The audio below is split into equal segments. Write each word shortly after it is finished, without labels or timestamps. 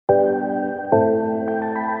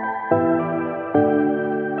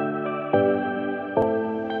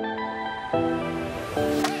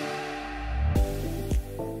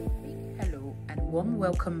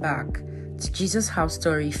welcome back to Jesus House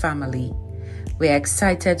Torry family. We are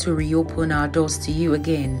excited to reopen our doors to you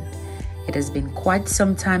again. It has been quite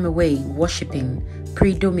some time away worshiping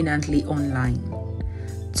predominantly online.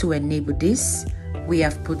 To enable this, we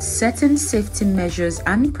have put certain safety measures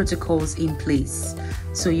and protocols in place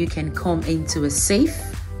so you can come into a safe,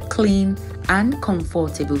 clean, and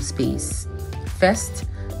comfortable space. First,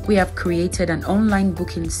 we have created an online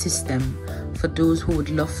booking system for those who would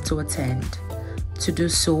love to attend. To do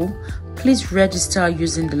so, please register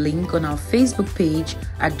using the link on our Facebook page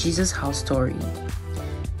at Jesus House Torry.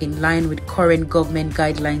 In line with current government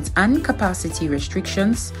guidelines and capacity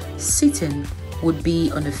restrictions, seating would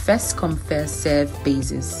be on a first-come, first-served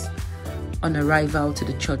basis. On arrival to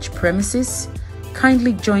the church premises,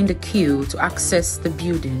 kindly join the queue to access the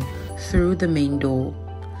building through the main door.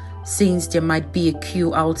 Since there might be a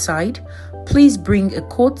queue outside, please bring a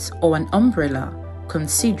coat or an umbrella,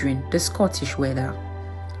 considering the Scottish weather.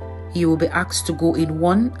 You will be asked to go in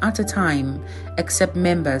one at a time, except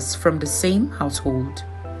members from the same household.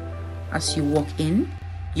 As you walk in,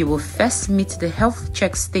 you will first meet the health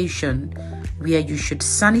check station, where you should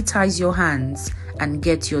sanitize your hands and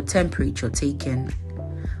get your temperature taken.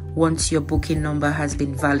 Once your booking number has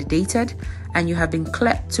been validated and you have been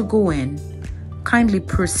cleared to go in, kindly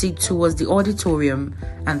proceed towards the auditorium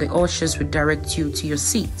and the ushers will direct you to your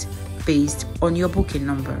seat based on your booking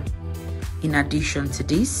number. In addition to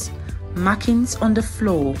this, markings on the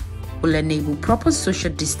floor will enable proper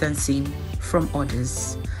social distancing from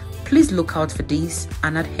others. Please look out for these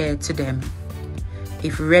and adhere to them.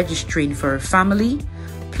 If registering for a family,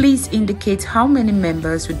 please indicate how many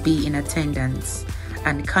members would be in attendance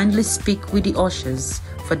and kindly speak with the ushers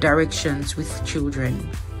for directions with children.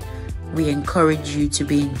 We encourage you to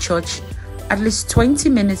be in church at least 20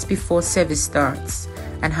 minutes before service starts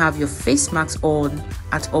and have your face masks on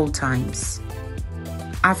at all times.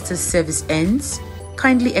 After service ends,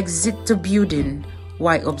 kindly exit the building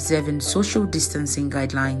while observing social distancing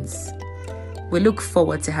guidelines. We look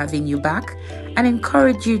forward to having you back and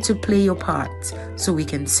encourage you to play your part so we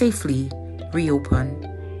can safely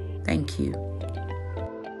reopen. Thank you.